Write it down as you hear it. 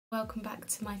Welcome back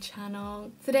to my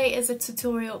channel. Today is a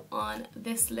tutorial on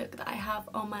this look that I have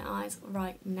on my eyes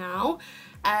right now.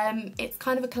 It's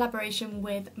kind of a collaboration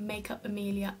with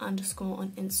makeupamelia_ on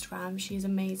Instagram. She's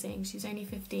amazing. She's only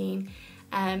 15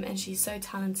 and she's so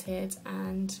talented,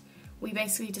 and we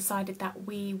basically decided that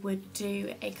we would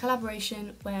do a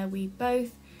collaboration where we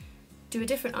both do a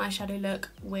different eyeshadow look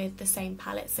with the same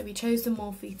palette. So we chose the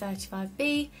Morphe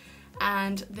 35B,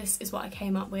 and this is what I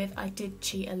came up with. I did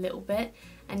cheat a little bit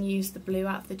and use the blue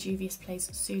out of the Juvias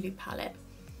Zulu palette.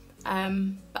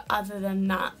 But other than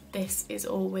that, this is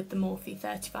all with the Morphe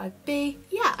 35B.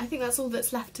 Yeah, I think that's all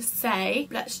that's left to say.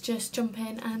 Let's just jump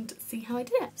in and see how I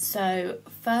did it. So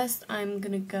first I'm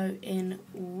gonna go in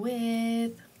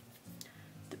with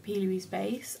the PLouise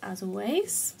Base, as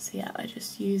always. So yeah, I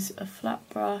just use a flat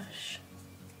brush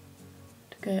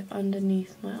to go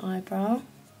underneath my eyebrow.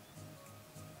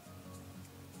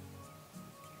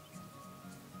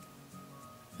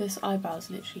 This eyebrow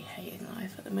is literally hating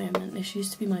life at the moment. This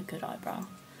used to be my good eyebrow,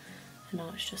 and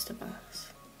now it's just a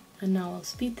mess. And now I'll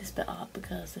speed this bit up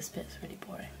because this bit's really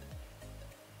boring.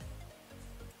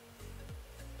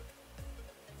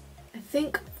 I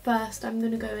think first I'm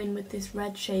going to go in with this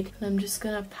red shade, and I'm just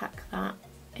going to pack that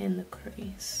in the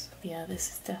crease. Yeah, this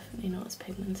is definitely not as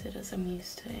pigmented as I'm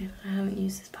used to. I haven't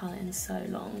used this palette in so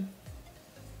long.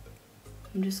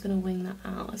 I'm just going to wing that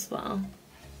out as well.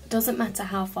 Doesn't matter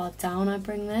how far down I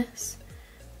bring this,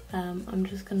 I'm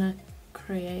just gonna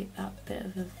create that bit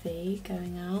of a V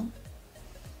going out.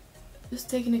 Just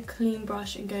taking a clean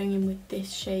brush and going in with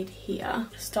this shade here.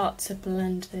 Start to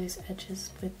blend those edges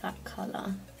with that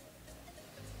colour.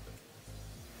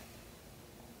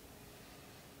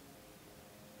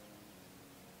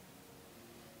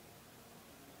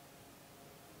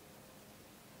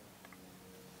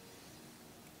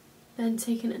 Then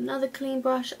taking another clean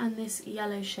brush and this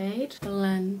yellow shade,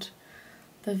 blend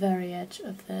the very edge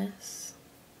of this.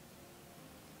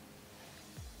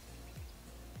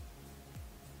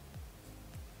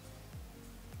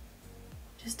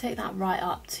 Just take that right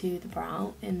up to the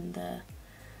brow in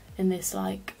this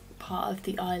like part of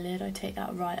the eyelid. I take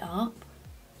that right up.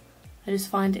 I just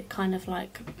find it kind of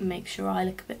like makes your eye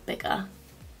look a bit bigger.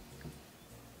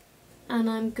 And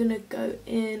I'm gonna go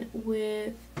in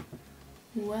with,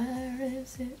 where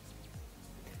is it?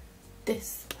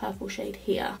 This purple shade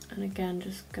here. And again,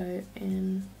 just go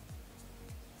in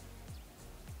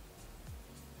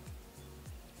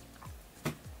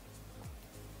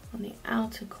on the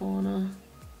outer corner.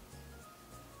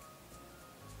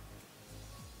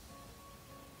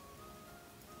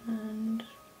 And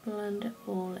blend it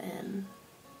all in.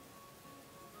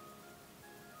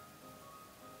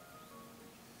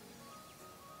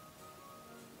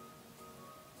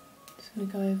 I'm going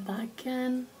to go over that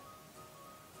again,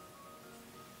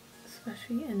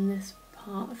 especially in this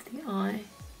part of the eye,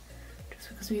 just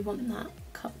because we want that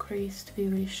cut crease to be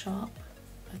really sharp.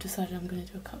 I've decided I'm going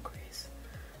to do a cut crease.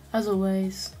 As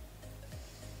always,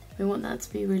 we want that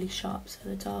to be really sharp, so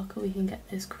the darker we can get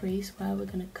this crease where we're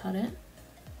going to cut it,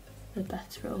 the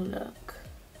better it will look.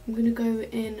 I'm going to go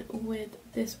in with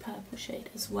this purple shade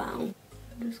as well.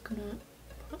 I'm just going to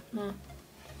put that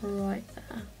right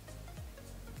there.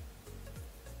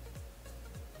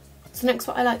 So next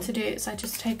what I like to do is I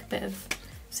just take a bit of,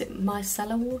 is it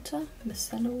micellar water?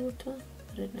 Micellar water?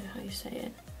 I don't know how you say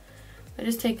it. I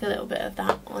just take a little bit of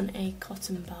that on a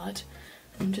cotton bud.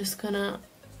 I'm just gonna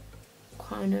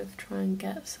kind of try and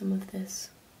get some of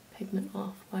this pigment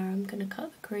off where I'm gonna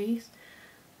cut the crease,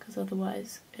 because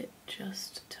otherwise it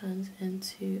just turns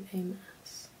into a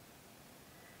mess.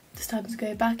 It's time to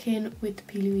go back in with the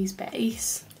PLouise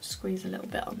Base. Squeeze a little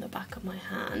bit on the back of my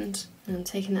hand, and I'm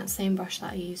taking that same brush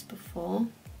that I used before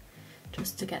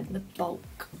just to get the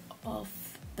bulk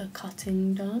of the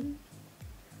cutting done.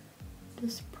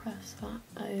 Just press that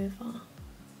over.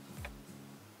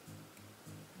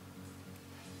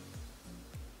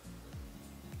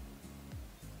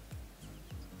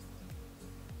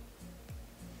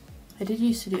 I did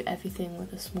used to do everything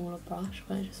with a smaller brush,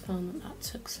 but I just found that that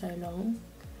took so long.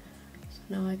 So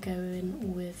now I go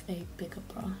in with a bigger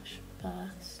brush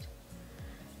first,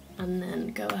 and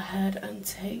then go ahead and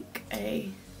take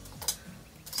a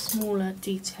smaller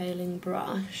detailing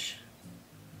brush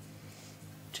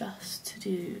just to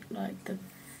do like the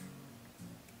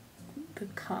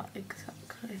cut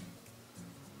exactly.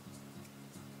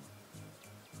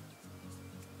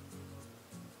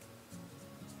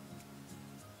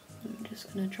 I'm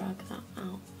just going to drag that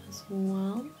out as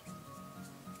well.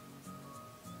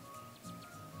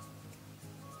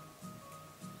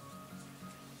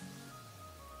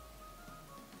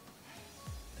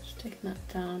 Taking that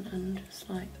down and just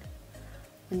like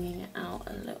bringing it out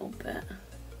a little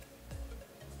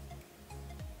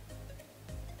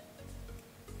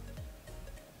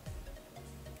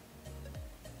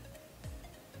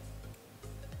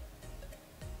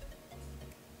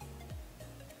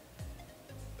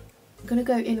I'm going to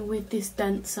go in with this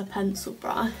denser pencil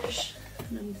brush,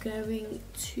 and I'm going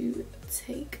to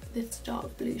take this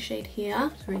dark blue shade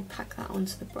here, so really pack that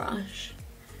onto the brush,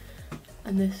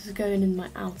 and this is going in my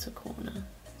outer corner,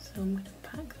 so I'm going to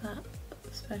pack that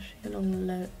especially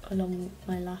along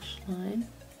my lash line.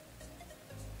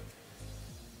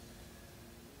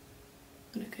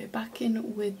 I'm going to go back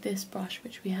in with this brush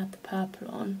which we had the purple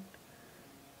on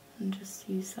and just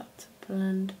use that to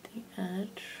blend the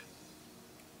edge.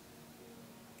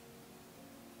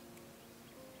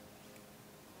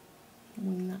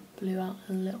 Wing that blue out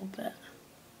a little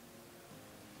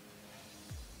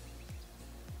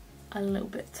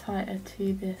bit tighter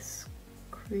to this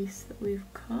crease that we've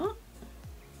cut.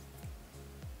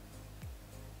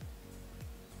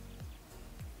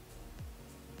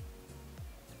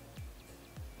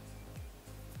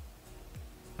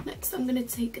 Next I'm going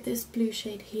to take this blue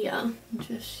shade here and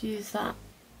just use that.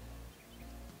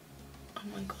 Oh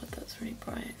my god, that's really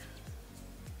bright.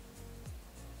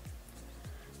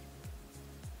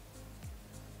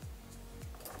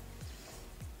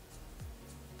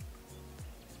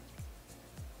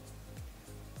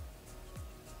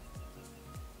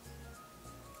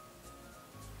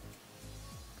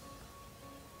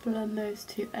 Blend those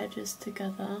two edges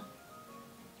together.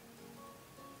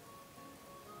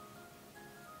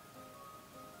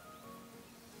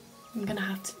 I'm going to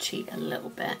have to cheat a little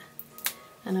bit,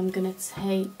 and I'm going to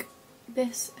take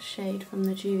this shade from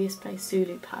the Juvias Base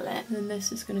Zulu palette, and then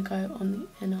this is going to go on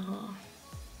the inner half.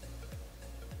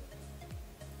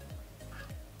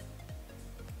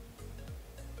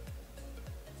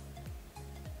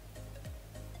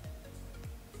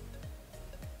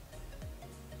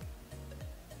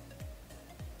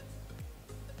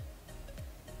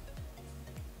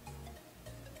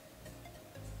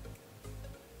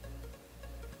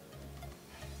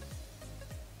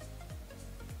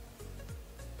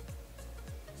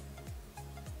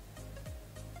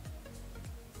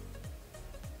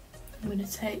 I'm going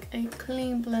to take a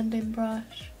clean blending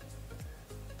brush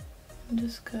and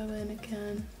just go in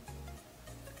again.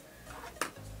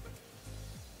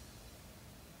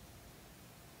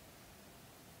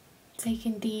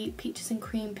 Taking the Peaches and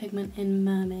Cream pigment in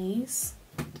Mermaze,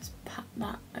 just pat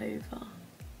that over.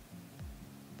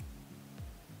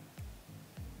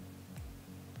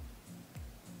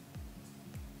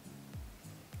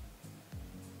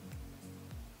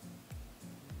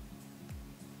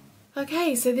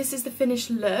 Okay, so this is the finished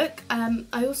look.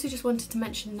 I also just wanted to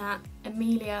mention that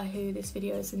Amelia, who this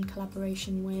video is in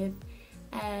collaboration with,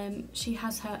 she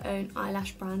has her own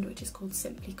eyelash brand which is called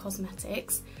Simply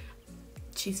Cosmetics.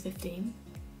 She's 15.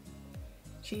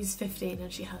 She's 15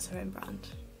 and she has her own brand.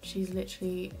 She's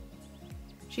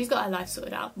got her life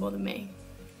sorted out more than me.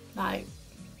 Like,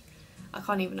 I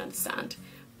can't even understand.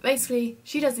 Basically,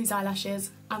 she does these eyelashes.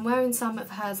 I'm wearing some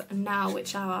of hers now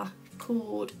which are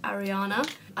called Ariana.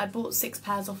 I bought 6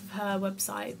 pairs off of her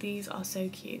website. These are so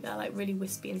cute. They're like really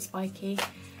wispy and spiky.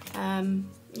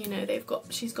 You know,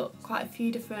 she's got quite a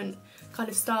few different kind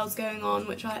of styles going on,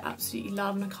 which I absolutely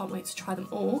love, and I can't wait to try them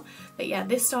all. But yeah,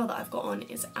 this style that I've got on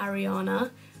is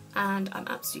Ariana, and I'm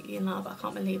absolutely in love. I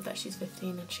can't believe that she's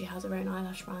 15 and she has her own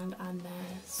eyelash brand, and they're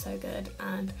so good,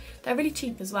 and they're really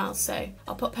cheap as well. So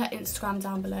I'll pop her Instagram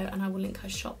down below, and I will link her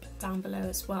shop down below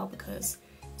as well, because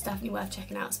it's definitely worth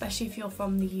checking out, especially if you're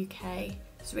from the UK.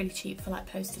 It's really cheap for like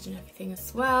postage and everything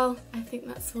as well. I think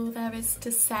that's all there is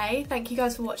to say. Thank you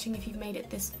guys for watching if you've made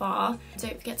it this far.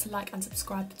 Don't forget to like and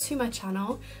subscribe to my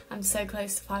channel. I'm so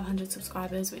close to 500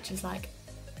 subscribers, which is like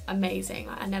amazing.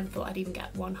 I never thought I'd even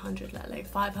get 100, let alone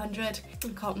 500. I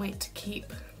can't wait to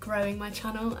keep growing my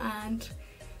channel and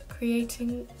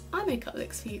creating eye makeup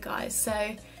looks for you guys.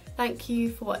 So thank you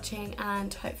for watching,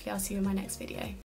 and hopefully I'll see you in my next video.